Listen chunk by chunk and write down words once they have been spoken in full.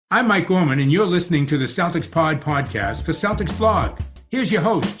I'm Mike Gorman, and you're listening to the CelticsPod podcast for Celtics Blog. Here's your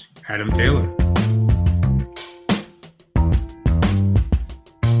host, Adam Taylor.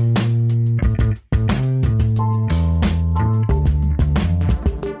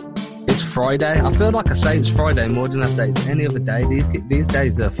 It's Friday. I feel like I say it's Friday more than I say it's any other day. These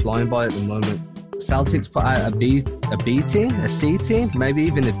days are flying by at the moment. Celtics put out a B team, a C team, maybe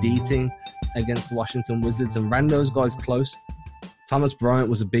even a D team against the Washington Wizards and ran those guys close. Thomas Bryant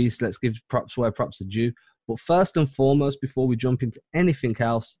was a beast. Let's give props where props are due. But first and foremost, before we jump into anything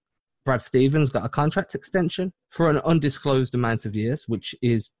else, Brad Stevens got a contract extension for an undisclosed amount of years, which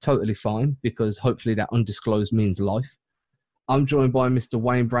is totally fine because hopefully that undisclosed means life. I'm joined by Mr.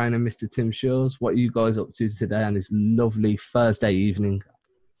 Wayne Brown and Mr. Tim Shores. What are you guys up to today on this lovely Thursday evening?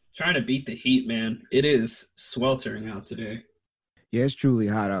 Trying to beat the heat, man. It is sweltering out today. Yeah, it's truly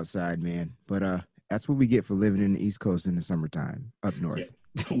hot outside, man. But that's what we get for living in the East Coast in the summertime up north.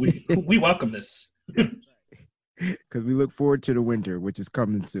 Yeah. We welcome this. Because we look forward to the winter, which is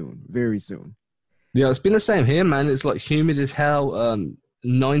coming soon, very soon. Yeah, it's been the same here, man. It's like humid as hell.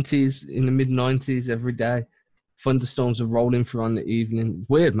 90s, in the mid-90s every day. Thunderstorms are rolling through on the evening.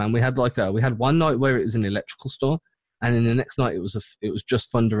 Weird, man. We had one night where it was an electrical storm, and then the next night it was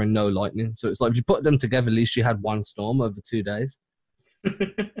just thunder and no lightning. So it's like if you put them together, at least you had one storm over 2 days.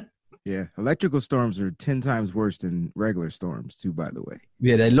 Yeah, electrical storms are 10 times worse than regular storms, too, by the way.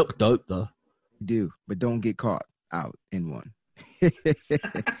 Yeah, they look dope, though. You do, but don't get caught out in one.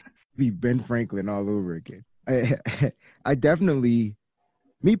 Be Ben Franklin all over again. I definitely,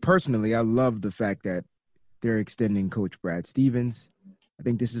 me personally, I love the fact that they're extending Coach Brad Stevens. I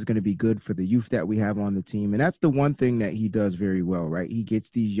think this is going to be good for the youth that we have on the team. And that's the one thing that he does very well, right? He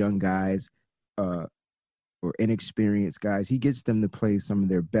gets these young guys or inexperienced guys. He gets them to play some of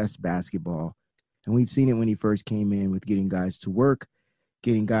their best basketball. And we've seen it when he first came in with getting guys to work,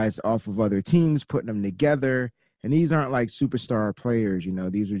 getting guys off of other teams, putting them together. And these aren't like superstar players, you know.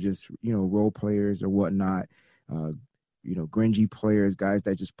 These are just, you know, role players or whatnot, Gringy players, guys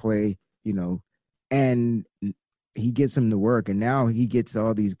that just play, you know. And he gets them to work. And now he gets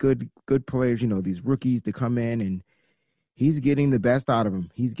all these good players, you know, these rookies to come in, and he's getting the best out of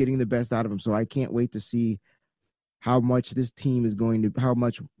them. So I can't wait to see how much better this team is going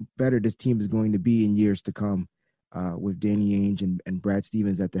to be in years to come with Danny Ainge and Brad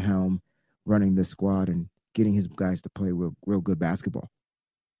Stevens at the helm running the squad and getting his guys to play real good basketball.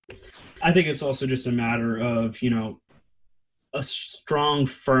 I think it's also just a matter of, you know, a strong,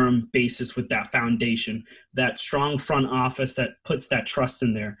 firm basis with that foundation, that strong front office that puts that trust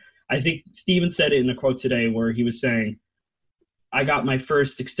in there. I think Steven said it in a quote today where he was saying, I got my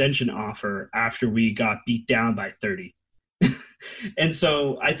first extension offer after we got beat down by 30. And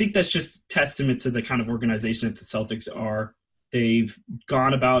so I think that's just testament to the kind of organization that the Celtics are. They've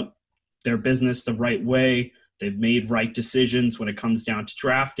gone about their business the right way. They've made right decisions when it comes down to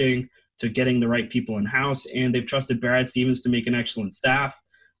drafting, to getting the right people in-house, and they've trusted Brad Stevens to make an excellent staff.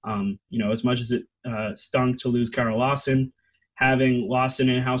 As much as it stung to lose Kara Lawson, having Lawson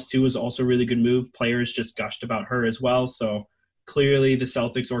in-house too is also a really good move. Players just gushed about her as well. So clearly the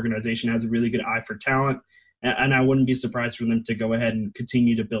Celtics organization has a really good eye for talent, and I wouldn't be surprised for them to go ahead and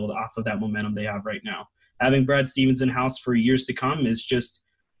continue to build off of that momentum they have right now. Having Brad Stevens in-house for years to come is just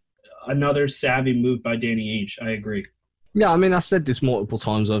another savvy move by Danny Ainge. I agree. Yeah, I mean, I said this multiple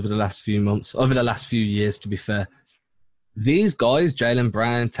times over the last few years, to be fair. These guys, Jaylen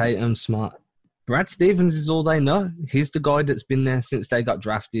Brown, Tatum, Smart, Brad Stevens is all they know. He's the guy that's been there since they got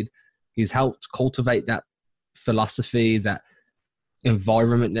drafted. He's helped cultivate that philosophy, that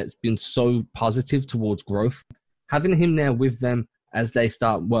environment that's been so positive towards growth. Having him there with them as they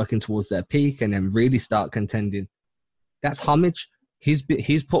start working towards their peak and then really start contending, that's homage. He's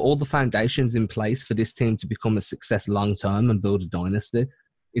put all the foundations in place for this team to become a success long-term and build a dynasty.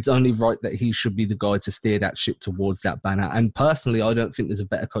 It's only right that he should be the guy to steer that ship towards that banner. And personally, I don't think there's a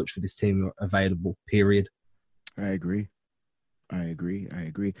better coach for this team available, period. I agree. I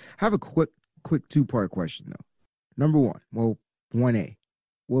have a quick two-part question, though. Number one, 1A.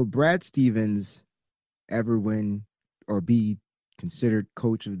 Will Brad Stevens ever win or be considered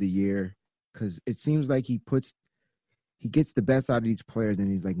coach of the year? Because it seems like he gets the best out of these players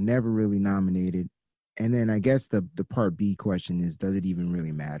and he's like never really nominated. And then I guess the part B question is, does it even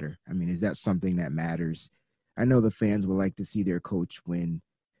really matter? I mean, is that something that matters? I know the fans would like to see their coach win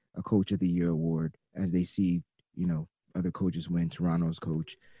a coach of the year award as they see, you know, other coaches win, Toronto's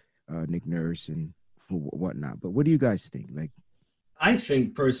coach, Nick Nurse and whatnot. But what do you guys think? Like, I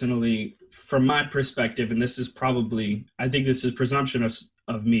think personally, from my perspective, and this is presumptuous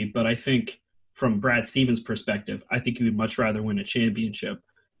of me, but I think from Brad Stevens' perspective, I think he would much rather win a championship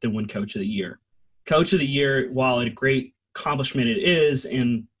than win Coach of the Year. Coach of the Year, while a great accomplishment it is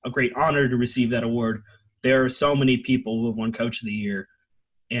and a great honor to receive that award, there are so many people who have won Coach of the Year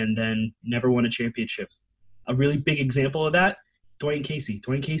and then never won a championship. A really big example of that, Dwayne Casey.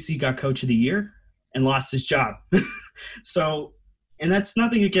 Dwayne Casey got Coach of the Year and lost his job. So, and that's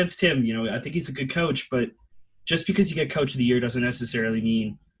nothing against him. I think he's a good coach, but just because you get Coach of the Year doesn't necessarily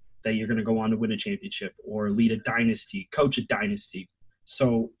mean that you're going to go on to win a championship or lead a dynasty, coach a dynasty.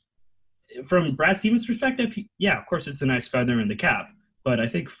 So from Brad Stevens' perspective, of course it's a nice feather in the cap. But I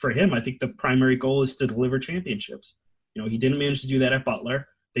think for him, I think the primary goal is to deliver championships. He didn't manage to do that at Butler.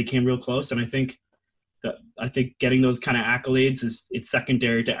 They came real close, and I think getting those kind of accolades it's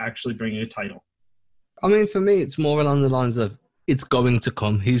secondary to actually bringing a title. I mean, for me, it's more along the lines of it's going to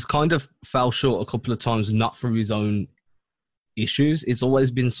come. He's kind of fell short a couple of times, not through his own issues. It's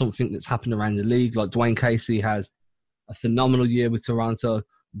always been something that's happened around the league. Like Dwayne Casey has a phenomenal year with Toronto,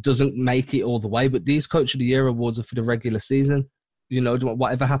 doesn't make it all the way, but these Coach of the Year awards are for the regular season.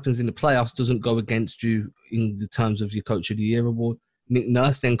 Whatever happens in the playoffs doesn't go against you in the terms of your Coach of the Year award. Nick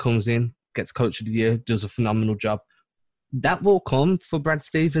Nurse then comes in, gets Coach of the Year, does a phenomenal job. That will come for Brad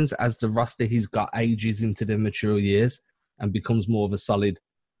Stevens as the roster he's got ages into their mature years and becomes more of a solid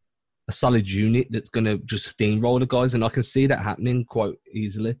unit that's going to just steamroll the guys, and I can see that happening quite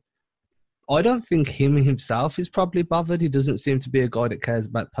easily. I don't think him himself is probably bothered. He doesn't seem to be a guy that cares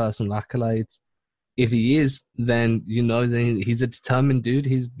about personal accolades. If he is, then he's a determined dude.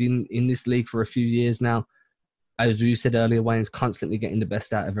 He's been in this league for a few years now. As you said earlier, Wayne's constantly getting the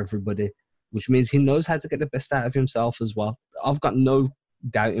best out of everybody, which means he knows how to get the best out of himself as well. I've got no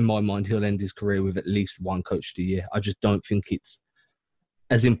doubt in my mind he'll end his career with at least one Coach of the Year. I just don't think it's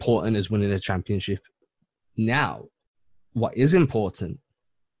as important as winning a championship. Now, what is important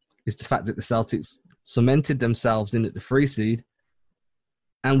is the fact that the Celtics cemented themselves in at the 3 seed,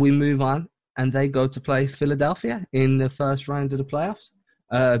 and we move on, and they go to play Philadelphia in the first round of the playoffs.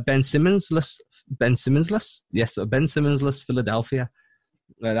 Ben Simmons-less Philadelphia.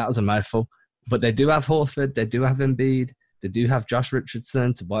 That was a mouthful. But they do have Horford, they do have Embiid, they do have Josh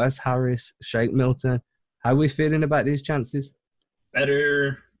Richardson, Tobias Harris, Shake Milton. How are we feeling about these chances?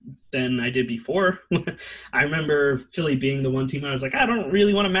 Better than I did before. I remember Philly being the one team I was like, I don't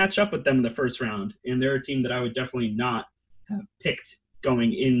really want to match up with them in the first round. And they're a team that I would definitely not have picked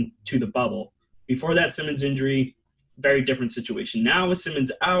going into the bubble. Before that Simmons injury, very different situation. Now with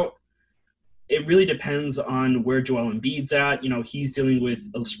Simmons out, it really depends on where Joel Embiid's at. He's dealing with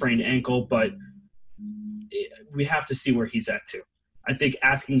a sprained ankle, but we have to see where he's at too. I think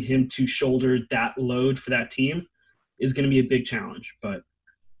asking him to shoulder that load for that team is going to be a big challenge, but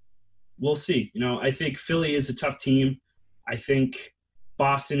we'll see. I think Philly is a tough team. I think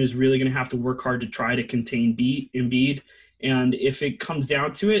Boston is really going to have to work hard to try to contain Embiid. And if it comes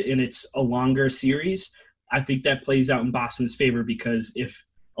down to it and it's a longer series, I think that plays out in Boston's favor, because if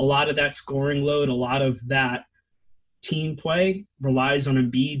a lot of that scoring load, a lot of that team play relies on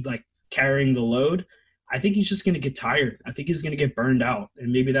Embiid like carrying the load, I think he's just going to get tired. I think he's going to get burned out.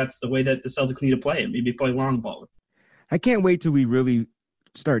 And maybe that's the way that the Celtics need to play it. Maybe play long ball. I can't wait till we really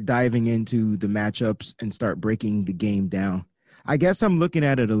start diving into the matchups and start breaking the game down. I guess I'm looking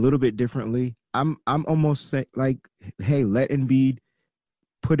at it a little bit differently. I'm almost like, hey, let Embiid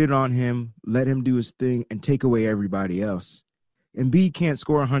put it on him, let him do his thing, and take away everybody else. Embiid can't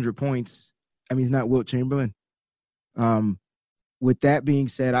score 100 points. I mean, he's not Wilt Chamberlain. With that being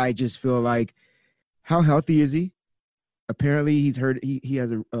said, I just feel like, how healthy is he? Apparently, he's hurt. He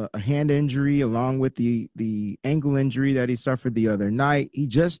has a hand injury along with the ankle injury that he suffered the other night. He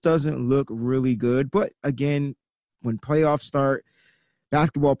just doesn't look really good. But again, when playoffs start,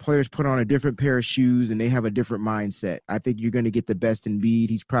 basketball players put on a different pair of shoes and they have a different mindset. I think you're going to get the best Embiid.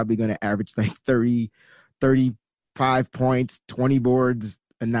 He's probably going to average like 30, 35 points, 20 boards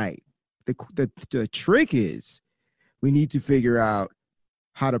a night. The trick is we need to figure out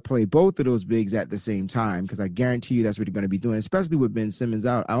how to play both of those bigs at the same time, because I guarantee you that's what you're going to be doing, especially with Ben Simmons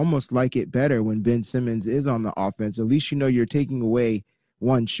out. I almost like it better when Ben Simmons is on the offense. At least you're taking away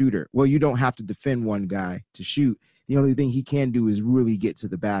one shooter. Well, you don't have to defend one guy to shoot. The only thing he can do is really get to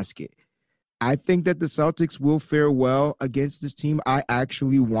the basket. I think that the Celtics will fare well against this team. I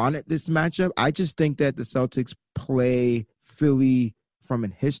actually wanted this matchup. I just think that the Celtics play Philly from a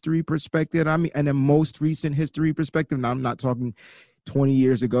history perspective. I mean, and a most recent history perspective. Now, I'm not talking 20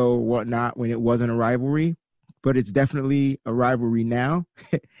 years ago or whatnot when it wasn't a rivalry, but it's definitely a rivalry now.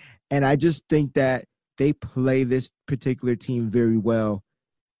 And I just think that they play this particular team very well.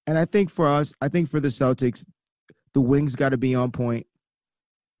 And I think for us, I think for the Celtics, the wings got to be on point.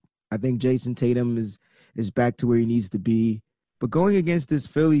 I think Jason Tatum is back to where he needs to be. But going against this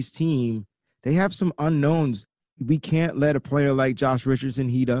Phillies team, they have some unknowns. We can't let a player like Josh Richardson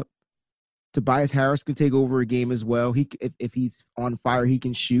heat up. Tobias Harris can take over a game as well. If he's on fire, he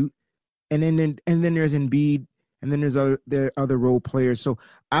can shoot. And then there's Embiid, and then there's other role players. So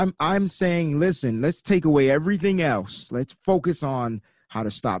I'm saying, listen, let's take away everything else. Let's focus on how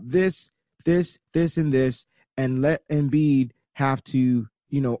to stop this, and this, and let Embiid have to,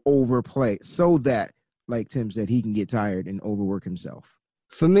 overplay so that, like Tim said, he can get tired and overwork himself.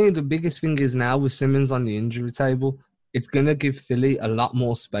 For me, the biggest thing is now with Simmons on the injury table, it's going to give Philly a lot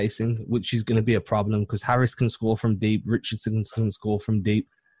more spacing, which is going to be a problem because Harris can score from deep, Richardson can score from deep,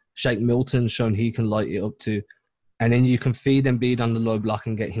 Shake Milton's shown he can light it up too. And then you can feed Embiid on the low block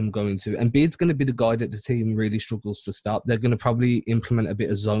and get him going too. Embiid's going to be the guy that the team really struggles to stop. They're going to probably implement a bit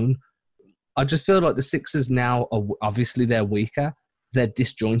of zone. I just feel like the Sixers now, obviously they're weaker. They're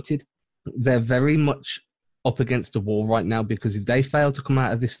disjointed. They're very much up against the wall right now because if they fail to come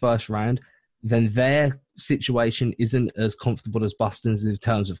out of this first round, then their situation isn't as comfortable as Boston's in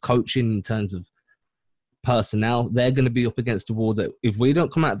terms of coaching, in terms of personnel. They're going to be up against the wall that if we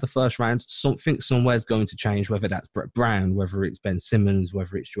don't come out of the first round, something somewhere is going to change, whether that's Brett Brown, whether it's Ben Simmons,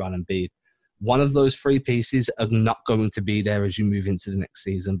 whether it's Joel Embiid. One of those three pieces are not going to be there as you move into the next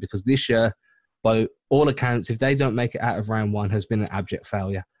season because this year, by all accounts, if they don't make it out of round one, has been an abject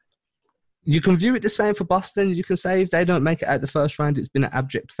failure. You can view it the same for Boston. You can say if they don't make it out the first round, it's been an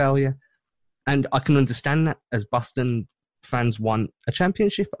abject failure. And I can understand that as Boston fans want a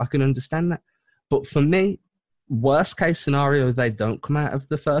championship. I can understand that. But for me, worst case scenario, they don't come out of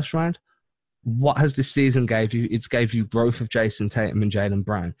the first round. What has this season gave you? It's gave you growth of Jason Tatum and Jaylen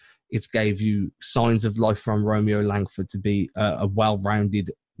Brown. It's gave you signs of life from Romeo Langford to be a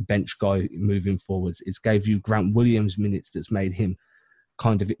well-rounded bench guy moving forwards. It's gave you Grant Williams minutes that's made him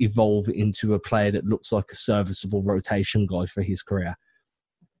kind of evolve into a player that looks like a serviceable rotation guy for his career.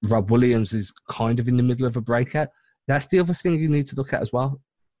 Rob Williams is kind of in the middle of a breakout. That's the other thing you need to look at as well.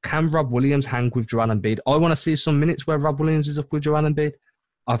 Can Rob Williams hang with Joel Embiid? I want to see some minutes where Rob Williams is up with Joel Embiid.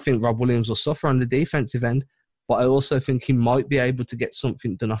 I think Rob Williams will suffer on the defensive end, but I also think he might be able to get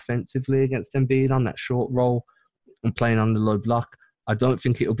something done offensively against Embiid on that short roll and playing on the low block. I don't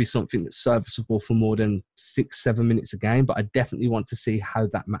think it'll be something that's serviceable for more than 6-7 minutes a game, but I definitely want to see how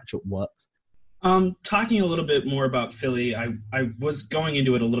that matchup works. Talking a little bit more about Philly, I was going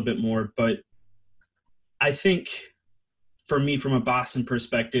into it a little bit more, but I think for me, from a Boston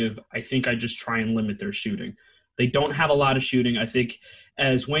perspective, I think I just try and limit their shooting. They don't have a lot of shooting. I think,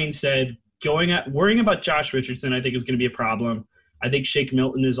 as Wayne said, worrying about Josh Richardson, I think is going to be a problem. I think Shake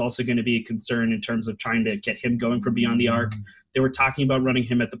Milton is also going to be a concern in terms of trying to get him going from beyond the arc. They were talking about running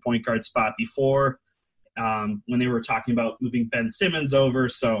him at the point guard spot before when they were talking about moving Ben Simmons over.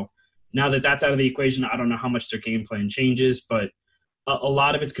 So now that that's out of the equation, I don't know how much their game plan changes, but a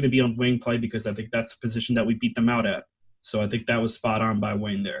lot of it's going to be on wing play because I think that's the position that we beat them out at. So I think that was spot on by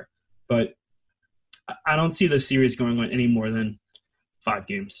Wayne there. But I don't see the series going on any more than 5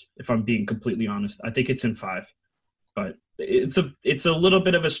 games, if I'm being completely honest. I think it's in 5. But it's a little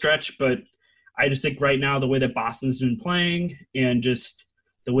bit of a stretch, but I just think right now the way that Boston's been playing and just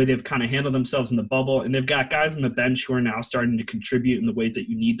the way they've kind of handled themselves in the bubble, and they've got guys on the bench who are now starting to contribute in the ways that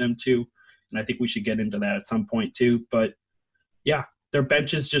you need them to, and I think we should get into that at some point too. But, yeah, their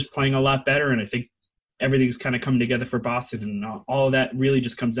bench is just playing a lot better, and I think everything's kind of coming together for Boston, and all of that really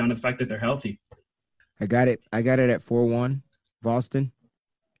just comes down to the fact that they're healthy. I got it at 4-1, Boston.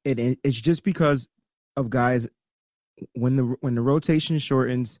 It's just because of guys – when the rotation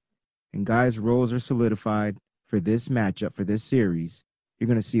shortens and guys' roles are solidified for this matchup, for this series, you're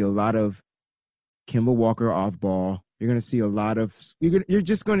going to see a lot of Kemba Walker off ball. You're going to see a lot of you're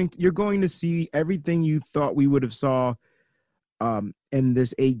going to see everything you thought we would have saw in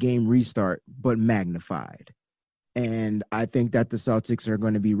this 8-game restart, but magnified. And I think that the Celtics are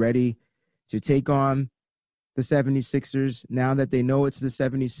going to be ready to take on the 76ers. Now that they know it's the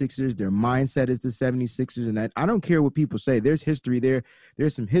 76ers, their mindset is the 76ers. And I don't care what people say. There's history there.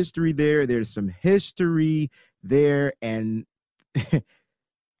 There's some history there. There's some history there. And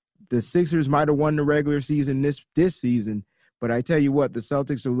the Sixers might have won the regular season this season. But I tell you what, the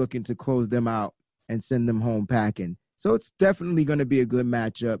Celtics are looking to close them out and send them home packing. So it's definitely going to be a good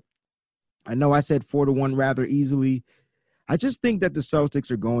matchup. I know I said 4-1 rather easily. I just think that the Celtics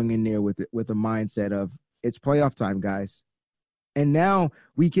are going in there with a mindset of, it's playoff time, guys. And now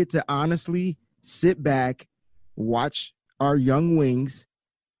we get to honestly sit back, watch our young wings.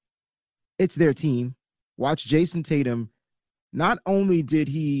 It's their team. Watch Jason Tatum. Not only did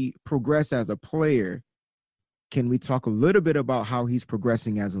he progress as a player, can we talk a little bit about how he's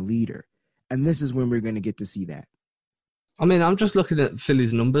progressing as a leader? And this is when we're going to get to see that. I mean, I'm just looking at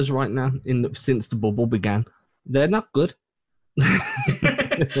Philly's numbers right now since the bubble began. They're not good.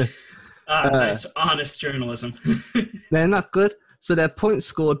 Nice, honest journalism. They're not good. So their points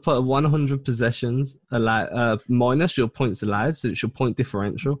scored per 100 possessions minus your points allowed, so it's your point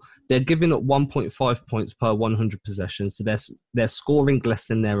differential. They're giving up 1.5 points per 100 possessions, so they're scoring less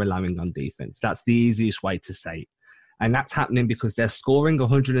than they're allowing on defense. That's the easiest way to say it. And that's happening because they're scoring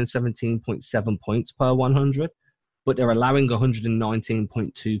 117.7 points per 100, but they're allowing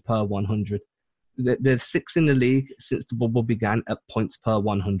 119.2 per 100. They're sixth in the league since the bubble began at points per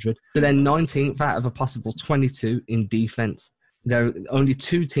 100. So they're 19th out of a possible 22 in defense. There are only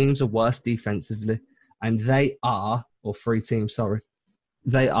two teams are worse defensively, and they are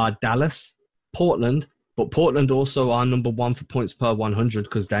Dallas, Portland, but Portland also are number one for points per 100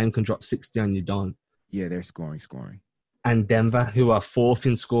 because Dame can drop 60 on your dime. Yeah, they're scoring. And Denver, who are fourth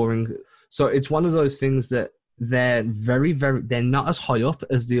in scoring. So it's one of those things that they're they're not as high up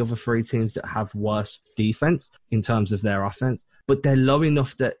as the other three teams that have worse defense in terms of their offense, but they're low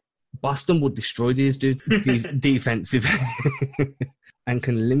enough that Boston would destroy these dudes defensively and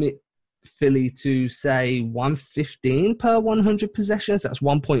can limit Philly to, say, 115 per 100 possessions. That's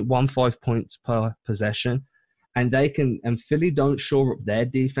 1.15 points per possession. And Philly don't shore up their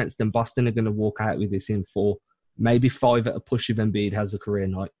defense, then Boston are going to walk out with this in 4, maybe 5 at a push if Embiid has a career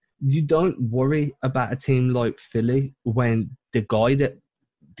night. You don't worry about a team like Philly when the guy that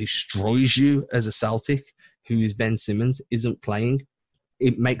destroys you as a Celtic, who is Ben Simmons, isn't playing.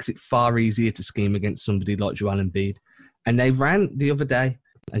 It makes it far easier to scheme against somebody like Joel Embiid. And they ran the other day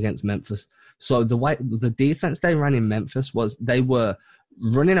against Memphis. So the defense they ran in Memphis was they were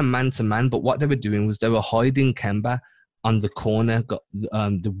running a man-to-man, but what they were doing was they were hiding Kemba on the corner,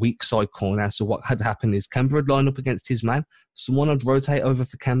 the weak side corner. So what had happened is Kemba would line up against his man. Someone would rotate over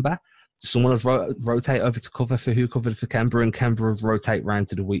for Kemba. Someone would rotate over to cover for who covered for Kemba, and Kemba would rotate round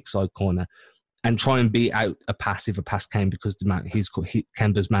to the weak side corner and try and beat out a pass if a pass came, because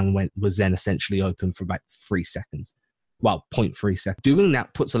Kemba's man was then essentially open for about 3 seconds. Well, 0.3 seconds. Doing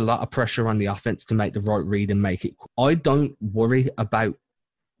that puts a lot of pressure on the offense to make the right read and make it. I don't worry about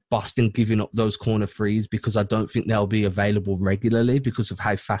Boston giving up those corner threes because I don't think they'll be available regularly because of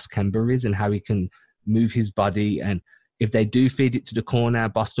how fast Kemba is and how he can move his body. And if they do feed it to the corner,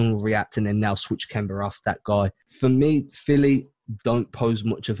 Boston will react and then they'll switch Kemba off that guy. For me, Philly don't pose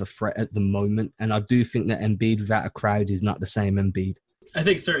much of a threat at the moment. And I do think that Embiid without a crowd is not the same Embiid. I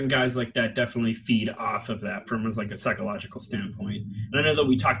think certain guys like that definitely feed off of that from like a psychological standpoint. And I know that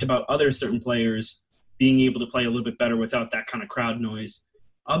we talked about other certain players being able to play a little bit better without that kind of crowd noise.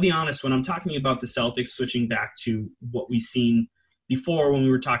 I'll be honest, when I'm talking about the Celtics switching back to what we've seen before when we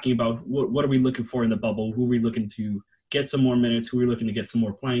were talking about what are we looking for in the bubble, who are we looking to get some more minutes, who are we looking to get some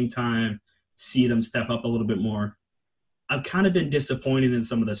more playing time, see them step up a little bit more. I've kind of been disappointed in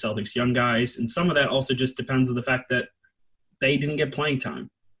some of the Celtics young guys, and some of that also just depends on the fact that they didn't get playing time.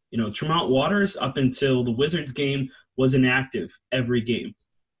 You know, Tremont Waters, up until the Wizards game, was inactive every game.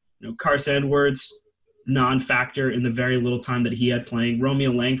 You know, Carson Edwards, non-factor in the very little time that he had playing.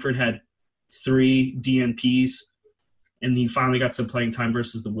 Romeo Langford had 3 DNPs, and he finally got some playing time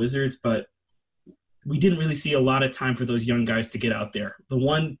versus the Wizards, but we didn't really see a lot of time for those young guys to get out there. The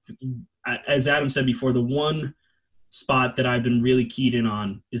one, as Adam said before, the one spot that I've been really keyed in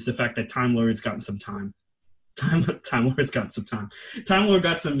on is the fact that Time Lord's gotten some time. Time Lord's got some time. Time Lord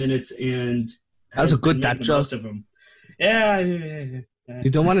got some minutes, and that was a good dad job. Most of them. Yeah. You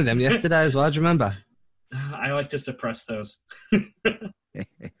done one of them yesterday as well, do you remember? I like to suppress those.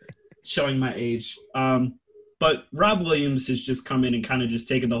 Showing my age. But Rob Williams has just come in and kind of just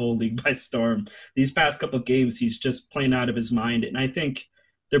taken the whole league by storm. These past couple of games, he's just playing out of his mind. And I think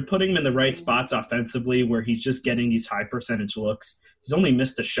they're putting him in the right spots offensively where he's just getting these high percentage looks. He's only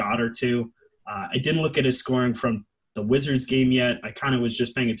missed a shot or two. I didn't look at his scoring from the Wizards game yet. I kind of was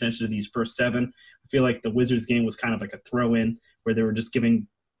just paying attention to these first 7. I feel like the Wizards game was kind of like a throw-in where they were just giving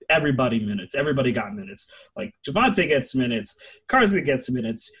everybody minutes. Everybody got minutes. Like, Javonte gets minutes. Carson gets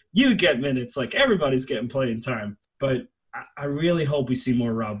minutes. You get minutes. Like, everybody's getting playing time. But I really hope we see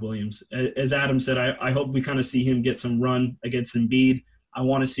more Rob Williams. As Adam said, I hope we kind of see him get some run against Embiid. I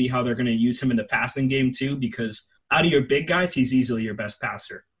want to see how they're going to use him in the passing game too, because out of your big guys, he's easily your best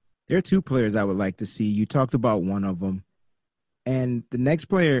passer. There are 2 players I would like to see. You talked about one of them. And the next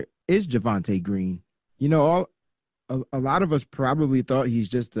player is Javonte Green. You know, a lot of us probably thought he's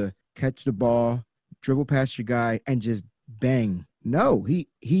just a catch the ball, dribble past your guy, and just bang. No, he's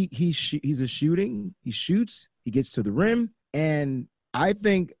a shooting. He shoots. He gets to the rim. And I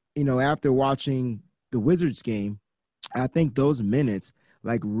think, you know, after watching the Wizards game, I think those minutes,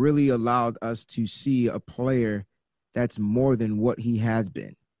 like, really allowed us to see a player that's more than what he has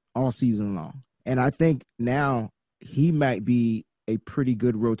been all season long. And I think now he might be a pretty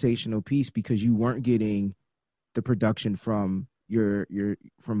good rotational piece because you weren't getting the production from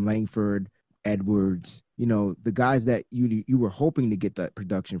from Langford, Edwards, the guys that you were hoping to get that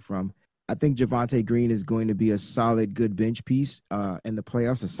production from. I think Javonte Green is going to be a solid, good bench piece in the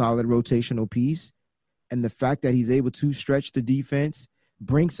playoffs, a solid rotational piece. And the fact that he's able to stretch the defense,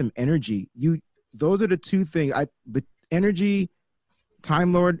 bring some energy. Those are the two things. But energy,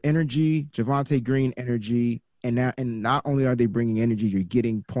 Time Lord energy, Javonte Green energy, and not only are they bringing energy, you're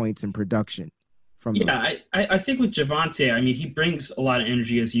getting points and production from those. Yeah, I think with Javonte, I mean, he brings a lot of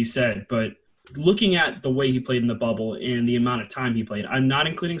energy, as you said, but looking at the way he played in the bubble and the amount of time he played, I'm not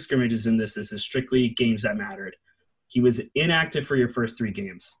including scrimmages in this. This is strictly games that mattered. He was inactive for your first 3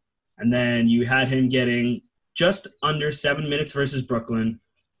 games. And then you had him getting just under 7 minutes versus Brooklyn,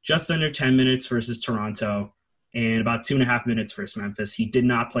 just under 10 minutes versus Toronto, and about 2.5 minutes versus Memphis. He did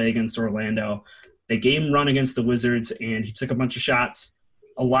not play against Orlando. They gave him run against the Wizards, and he took a bunch of shots,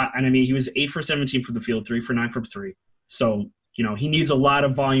 a lot. And I mean, he was 8 for 17 from the field, 3 for 9 from 3. So, he needs a lot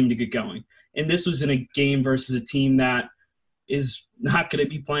of volume to get going. And this was in a game versus a team that is not going to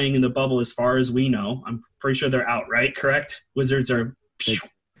be playing in the bubble as far as we know. I'm pretty sure they're out, right? Correct? Wizards are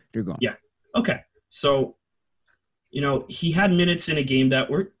 – They're gone. Yeah. Okay. So, he had minutes in a game that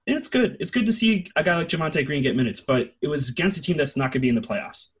were – and it's good. It's good to see a guy like Javonte Green get minutes, but it was against a team that's not going to be in the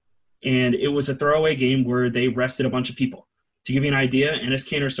playoffs. And it was a throwaway game where they rested a bunch of people. To give you an idea, Enes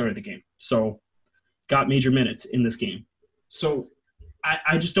Kanter started the game. So, got major minutes in this game. So,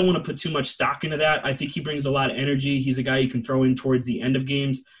 I just don't want to put too much stock into that. I think he brings a lot of energy. He's a guy you can throw in towards the end of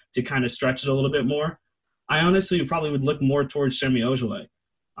games to kind of stretch it a little bit more. I honestly probably would look more towards Semi Ojeleye.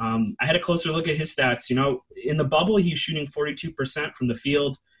 I had a closer look at his stats. In the bubble, he's shooting 42% from the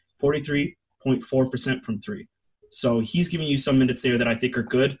field, 43.4% from 3. So he's giving you some minutes there that I think are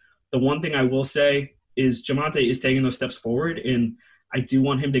good. The one thing I will say is Javonte is taking those steps forward, and I do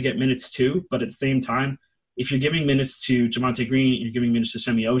want him to get minutes too. But at the same time, if you're giving minutes to Javonte Green and you're giving minutes to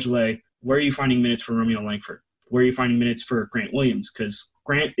Semi Ojeleye, where are you finding minutes for Romeo Langford? Where are you finding minutes for Grant Williams? Because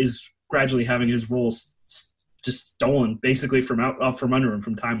Grant is gradually having his roles just stolen basically from under him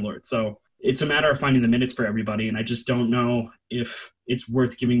from Time Lord. So it's a matter of finding the minutes for everybody, and I just don't know if it's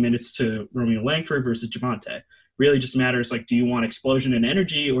worth giving minutes to Romeo Langford versus Javonte. Really just matters, do you want explosion and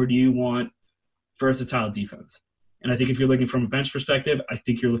energy or do you want versatile defense? And I think if you're looking from a bench perspective, I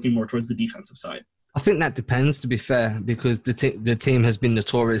think you're looking more towards the defensive side. I think that depends, to be fair, because the team has been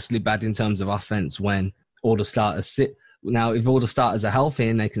notoriously bad in terms of offense when all the starters sit. Now, if all the starters are healthy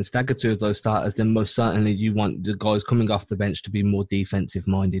and they can stagger 2 of those starters, then most certainly you want the guys coming off the bench to be more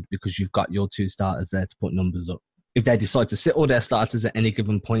defensive-minded because you've got your 2 starters there to put numbers up. If they decide to sit all their starters at any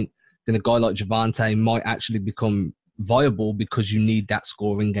given point, then a guy like Javonte might actually become viable because you need that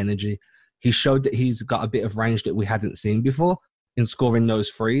scoring energy. He showed that he's got a bit of range that we hadn't seen before. In scoring those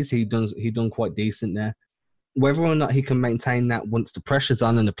threes, he done quite decent there. Whether or not he can maintain that once the pressure's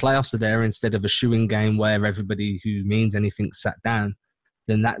on and the playoffs are there instead of a shooing game where everybody who means anything sat down,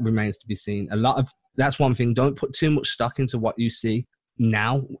 then that remains to be seen. That's one thing. Don't put too much stock into what you see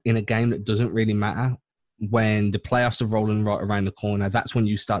now in a game that doesn't really matter. When the playoffs are rolling right around the corner, that's when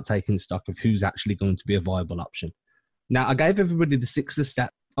you start taking stock of who's actually going to be a viable option. Now, I gave everybody the Sixers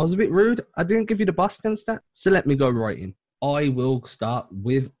stat. I was a bit rude. I didn't give you the Boston stat, so let me go right in. I will start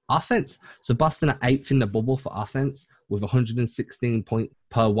with offense. So Boston are 8th in the bubble for offense with 116 points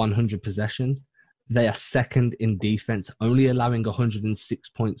per 100 possessions. They are 2nd in defense, only allowing 106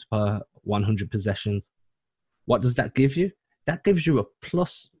 points per 100 possessions. What does that give you? That gives you a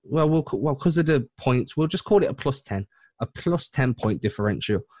plus, because of the points, we'll just call it a plus 10. A plus 10 point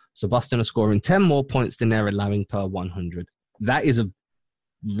differential. So Boston are scoring 10 more points than they're allowing per 100. That is a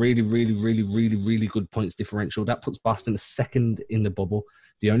really, really, really, really, really good points differential. That puts Boston 2nd in the bubble.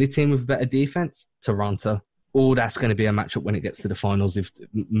 The only team with better defense, Toronto. Oh, that's going to be a matchup when it gets to the finals if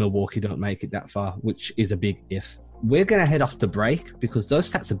Milwaukee don't make it that far, which is a big if. We're going to head off to break because those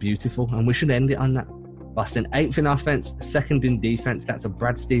stats are beautiful and we should end it on that. Boston 8th in offense, 2nd in defense. That's a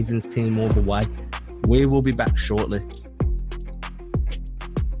Brad Stevens team all the way. We will be back shortly.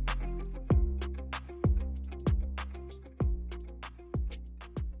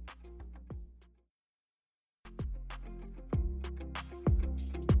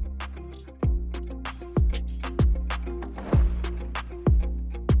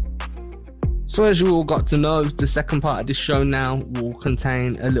 So as you all got to know, the second part of this show now will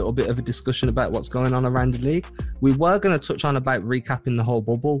contain a little bit of a discussion about what's going on around the league. We were going to touch on about recapping the whole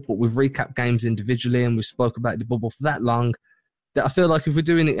bubble, but we've recapped games individually and we spoke about the bubble for that long that I feel like if we're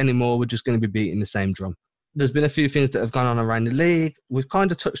doing it anymore, we're just going to be beating the same drum. There's been a few things that have gone on around the league. We've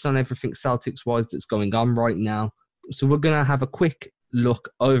kind of touched on everything Celtics-wise that's going on right now. So we're going to have a quick look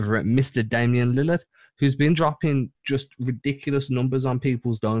over at Mr. Damian Lillard, who's been dropping just ridiculous numbers on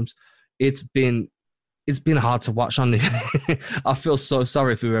people's domes. It's been hard to watch on the I feel so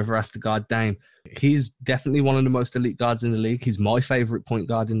sorry for whoever has to guard Dame. He's definitely one of the most elite guards in the league. He's my favorite point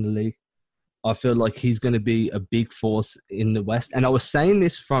guard in the league. I feel like he's going to be a big force in the West. And I was saying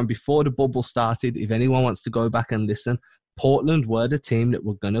this from before the bubble started. If anyone wants to go back and listen, Portland were the team that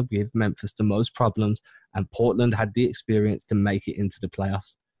were going to give Memphis the most problems, and Portland had the experience to make it into the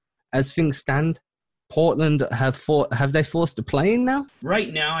playoffs. As things stand, Portland have they forced a play-in now?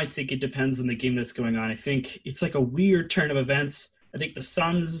 Right now, I think it depends on the game that's going on. I think it's like a weird turn of events. I think the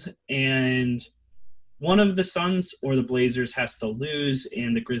Suns and one of the Suns or the Blazers has to lose,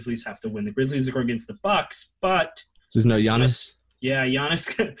 and the Grizzlies have to win. The Grizzlies are against the Bucks, but there's no Giannis. Yeah,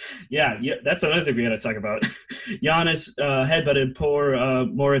 Giannis. yeah, that's another thing we got to talk about. Giannis headbutted poor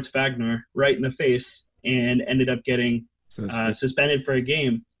Moritz Wagner right in the face and ended up getting suspended for a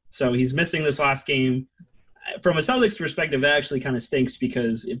game. So he's missing this last game. From a Celtics perspective, that actually kind of stinks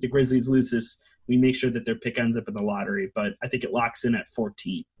because if the Grizzlies lose this, we make sure that their pick ends up in the lottery. But I think it locks in at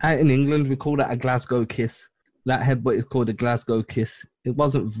 14. Out in England, we call that a Glasgow kiss. That headbutt is called a Glasgow kiss. It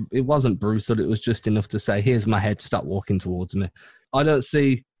wasn't brutal. It was just enough to say, here's my head, stop walking towards me. I don't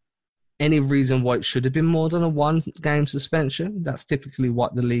see any reason why it should have been more than a one-game suspension. That's typically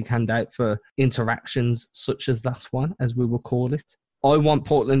what the league hand out for interactions such as that one, as we will call it. I want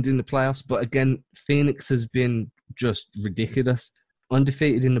Portland in the playoffs, but again, Phoenix has been just ridiculous.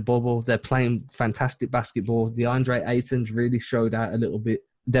 Undefeated in the bubble. They're playing fantastic basketball. DeAndre Ayton's really showed out a little bit.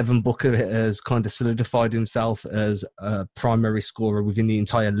 Devin Booker has kind of solidified himself as a primary scorer within the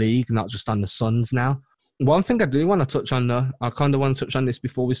entire league, not just on the Suns now. One thing I do want to touch on, though, I kind of want to touch on this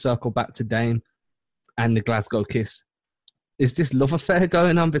before we circle back to Dame and the Glasgow kiss. Is this love affair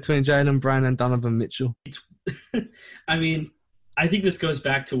going on between Jaylen Brown and Donovan Mitchell? I mean, I think this goes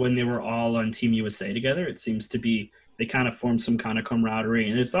back to when they were all on Team USA together. It seems to be they kind of formed some kind of camaraderie.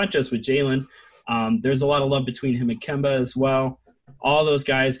 And it's not just with Jaylen. There's a lot of love between him and Kemba as well. All those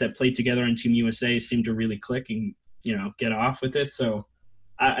guys that played together on Team USA seem to really click and, get off with it. So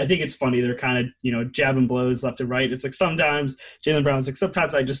I think it's funny. They're kind of, jabbing blows left and right. It's like sometimes Jaylen Brown's like,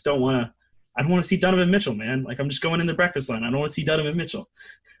 sometimes I just don't want to see Donovan Mitchell, man. Like I'm just going in the breakfast line. I don't want to see Donovan Mitchell.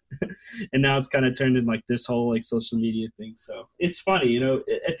 And now it's kind of turned in like this whole like social media thing. So it's funny,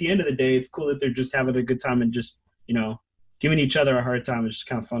 at the end of the day, it's cool that they're just having a good time and just, giving each other a hard time. It's just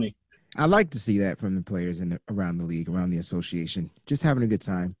kind of funny. I like to see that from the players around the league, around the association, just having a good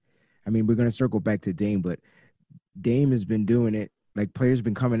time. I mean, we're going to circle back to Dame, but Dame has been doing it. Like players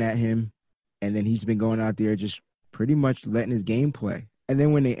been coming at him, and then he's been going out there just pretty much letting his game play. And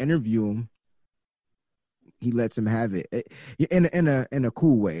then when they interview him, he lets him have it in a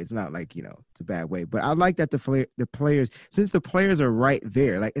cool way. It's not like, it's a bad way. But I like that the players, since the players are right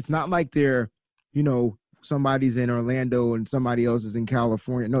there, like it's not like they're, somebody's in Orlando and somebody else is in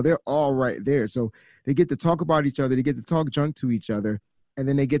California. No, they're all right there. So they get to talk about each other. They get to talk junk to each other. And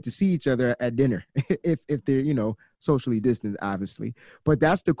then they get to see each other at dinner if they're, socially distant, obviously. But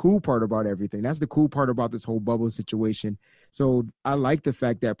that's the cool part about everything. That's the cool part about this whole bubble situation. So I like the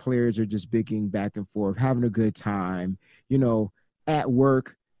fact that players are just bickering back and forth, having a good time, at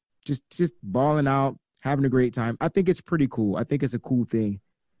work, just balling out, having a great time. I think it's pretty cool. I think it's a cool thing.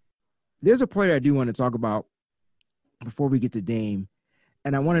 There's a player I do want to talk about before we get to Dame,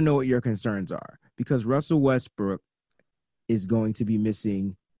 and I want to know what your concerns are because Russell Westbrook is going to be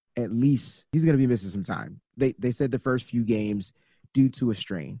missing he's going to be missing some time. They said the first few games due to a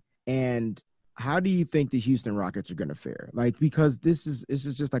strain. And how do you think the Houston Rockets are going to fare? Like, because this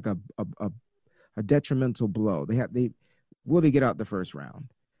is just like a detrimental blow. Will they get out the first round?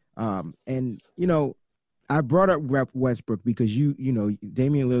 I brought up Westbrook because Damian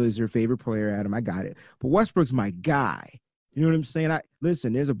Lillard is your favorite player, Adam. I got it. But Westbrook's my guy. You know what I'm saying?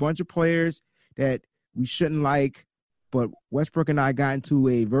 Listen, there's a bunch of players that we shouldn't like, but Westbrook and I got into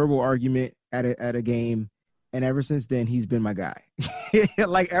a verbal argument at a game, and ever since then, he's been my guy.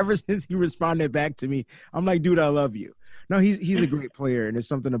 Like, ever since he responded back to me, I'm like, dude, I love you. No, he's a great player, and there's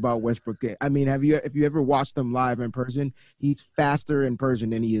something about Westbrook. I mean, if you ever watched him live in person, he's faster in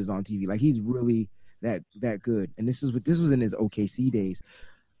person than he is on TV. Like, he's really that good. And this was in his OKC days.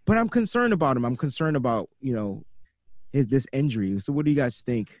 But I'm concerned about him. I'm concerned about, this injury. So what do you guys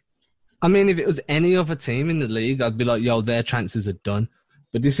think? I mean, if it was any other team in the league, I'd be like, yo, their chances are done.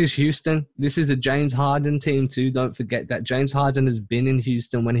 But this is Houston. This is a James Harden team too. Don't forget that James Harden has been in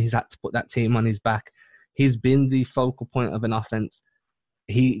Houston when he's had to put that team on his back. He's been the focal point of an offense.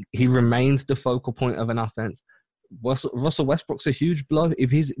 He remains the focal point of an offense. Russell Westbrook's a huge blow.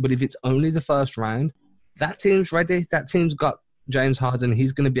 But if it's only the first round, that team's ready. That team's got James Harden.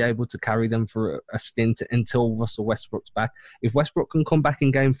 He's going to be able to carry them for a stint until Russell Westbrook's back. If Westbrook can come back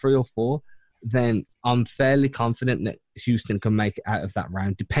in game 3 or 4, then I'm fairly confident that Houston can make it out of that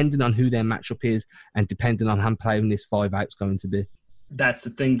round, depending on who their matchup is and depending on how playing this 5-out's going to be. That's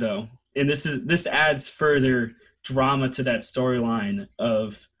the thing, though. And this adds further drama to that storyline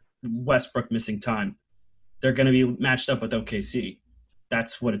of Westbrook missing time. They're going to be matched up with OKC.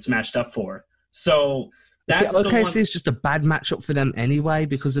 That's what it's matched up for. So that's OKC is just a bad matchup for them anyway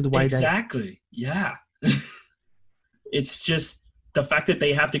because of the way exactly. Yeah. It's just the fact that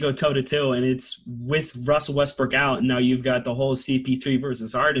they have to go toe-to-toe, and it's with Russell Westbrook out, and now you've got the whole CP3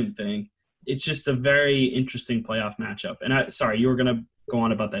 versus Harden thing. It's just a very interesting playoff matchup. And sorry, you were going to go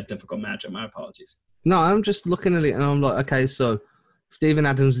on about that difficult matchup. My apologies. No, I'm just looking at it and I'm like, okay, so Steven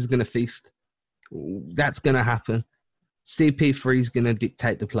Adams is going to feast. That's going to happen. CP3 is going to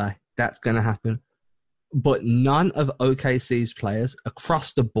dictate the play. That's going to happen. But none of OKC's players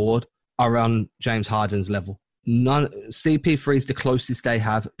across the board are on James Harden's level. None. CP3 is the closest they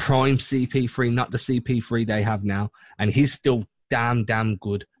have. Prime CP3, not the CP3 they have now. And he's still damn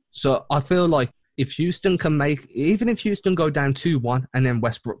good. So I feel like if Houston can even if Houston go down 2-1 and then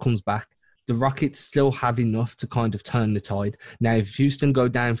Westbrook comes back, the Rockets still have enough to kind of turn the tide. Now, if Houston go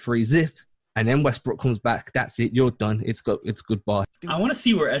down 3-0 and then Westbrook comes back, that's it. You're done. It's goodbye. I want to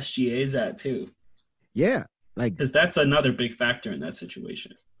see where SGA is at too. Yeah, because that's another big factor in that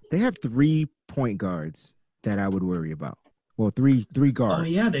situation. They have 3 point guards that I would worry about. Well, three guards. Oh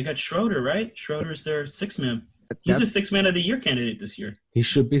yeah, they got Schroeder, right? Schroeder's their 6th man. He's a 6th man of the year candidate this year. He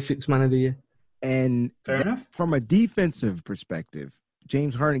should be 6th man of the year. And fair enough. From a defensive perspective,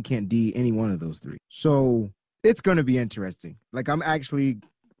 James Harden can't D any one of those 3. So it's going to be interesting. Like, I'm actually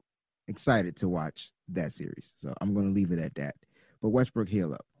excited to watch that series. So I'm going to leave it at that. But Westbrook,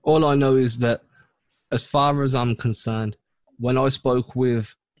 heal up. All I know is that as far as I'm concerned, when I spoke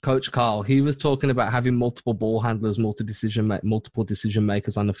with Coach Carl, he was talking about having multiple ball handlers, multiple decision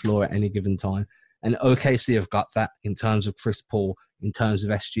makers on the floor at any given time. And OKC have got that in terms of Chris Paul, in terms of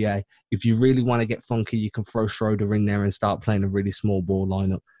SGA. If you really want to get funky, you can throw Schroeder in there and start playing a really small ball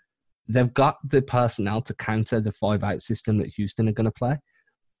lineup. They've got the personnel to counter the 5-out system that Houston are going to play.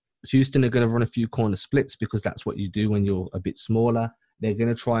 Houston are going to run a few corner splits because that's what you do when you're a bit smaller. They're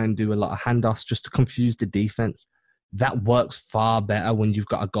going to try and do a lot of handoffs just to confuse the defense. That works far better when you've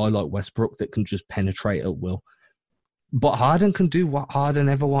got a guy like Westbrook that can just penetrate at will. But Harden can do what Harden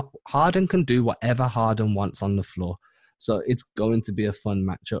ever wants. Harden can do whatever Harden wants on the floor. So it's going to be a fun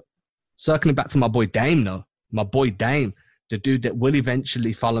matchup. Circling back to my boy Dame, though. My boy Dame, the dude that will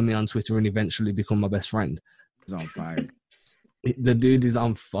eventually follow me on Twitter and eventually become my best friend. He's on fire. The dude is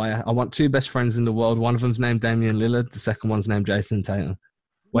on fire. I want 2 best friends in the world. One of them's named Damian Lillard. The second one's named Jason Tatum.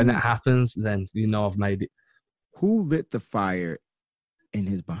 When that happens, then you know I've made it. Who lit the fire in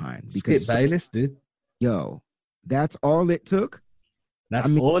his behind? Because Skip Bayless, dude. Yo, that's all it took? That's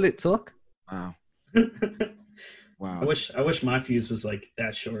all it took? Wow. Wow. I wish my fuse was like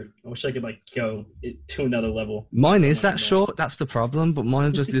that short. I wish I could like go to another level. Mine is that short. That's the problem. But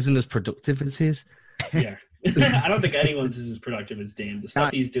mine just isn't as productive as his. Yeah. I don't think anyone's is as productive as Dame. The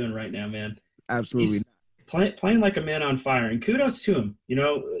stuff he's doing right now, man. Absolutely. He's playing like a man on fire. And kudos to him. You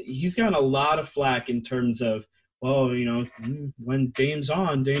know, he's gotten a lot of flack in terms of, well, you know, when Dame's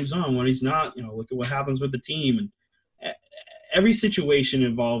on. When he's not, you know, look at what happens with the team. And every situation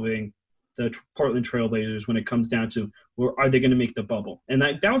involving the Portland Trailblazers when it comes down to, well, are they going to make the bubble? And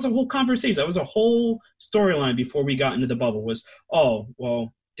that was a whole conversation. That was a whole storyline before we got into the bubble was, oh,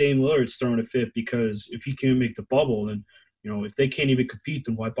 well, Dame Lillard's throwing a fit because if he can't make the bubble, then, you know, if they can't even compete,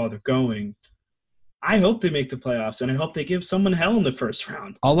 then why bother going? I hope they make the playoffs, and I hope they give someone hell in the first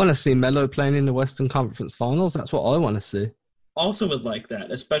round. I want to see Melo playing in the Western Conference Finals. That's what I want to see. Also would like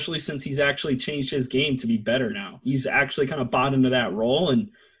that, especially since he's actually changed his game to be better now. He's actually kind of bought into that role.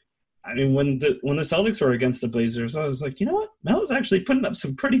 And, I mean, when the Celtics were against the Blazers, I was like, you know what? Melo's actually putting up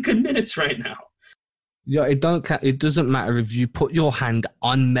some pretty good minutes right now. Yeah, it doesn't matter if you put your hand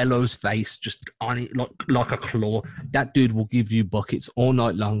on Melo's face, just on it like a claw. That dude will give you buckets all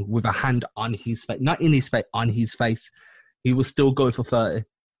night long with a hand on his face, not in his face, on his face. He will still go for 30.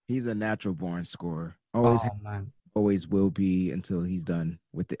 He's a natural born scorer. Always will be until he's done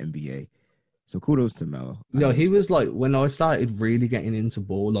with the NBA. So kudos to Melo. He was like, when I started really getting into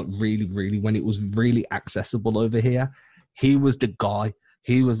ball, like really, when it was really accessible over here, he was the guy.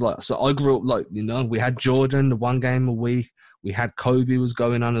 He was like, so I grew up like, you know, we had Jordan, the 1 game a week. We had Kobe was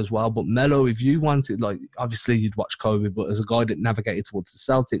going on as well. But Melo, if you wanted, like, obviously you'd watch Kobe, but as a guy that navigated towards the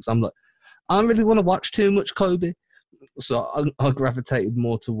Celtics, I'm like, I don't really want to watch too much Kobe. So I gravitated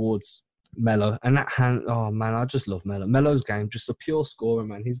more towards Melo. And that hand, oh man, I just love Melo. Melo's game, just a pure scorer,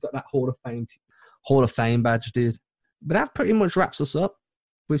 man. He's got that Hall of Fame badge, dude. But that pretty much wraps us up.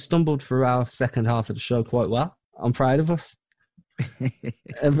 We've stumbled through our second half of the show quite well. I'm proud of us.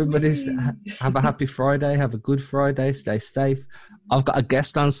 Everybody's have a happy Friday. Have a good Friday. Stay safe. I've got a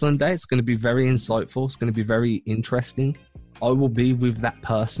guest on Sunday. It's going to be very insightful. It's going to be very interesting. I will be with that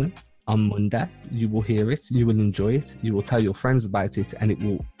person on Monday. You will hear it. You will enjoy it. You will tell your friends about it, and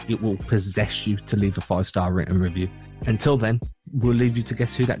it will possess you to leave a 5-star written review. Until then, we'll leave you to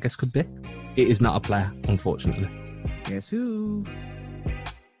guess who that guest could be. It is not a player, unfortunately. Guess who?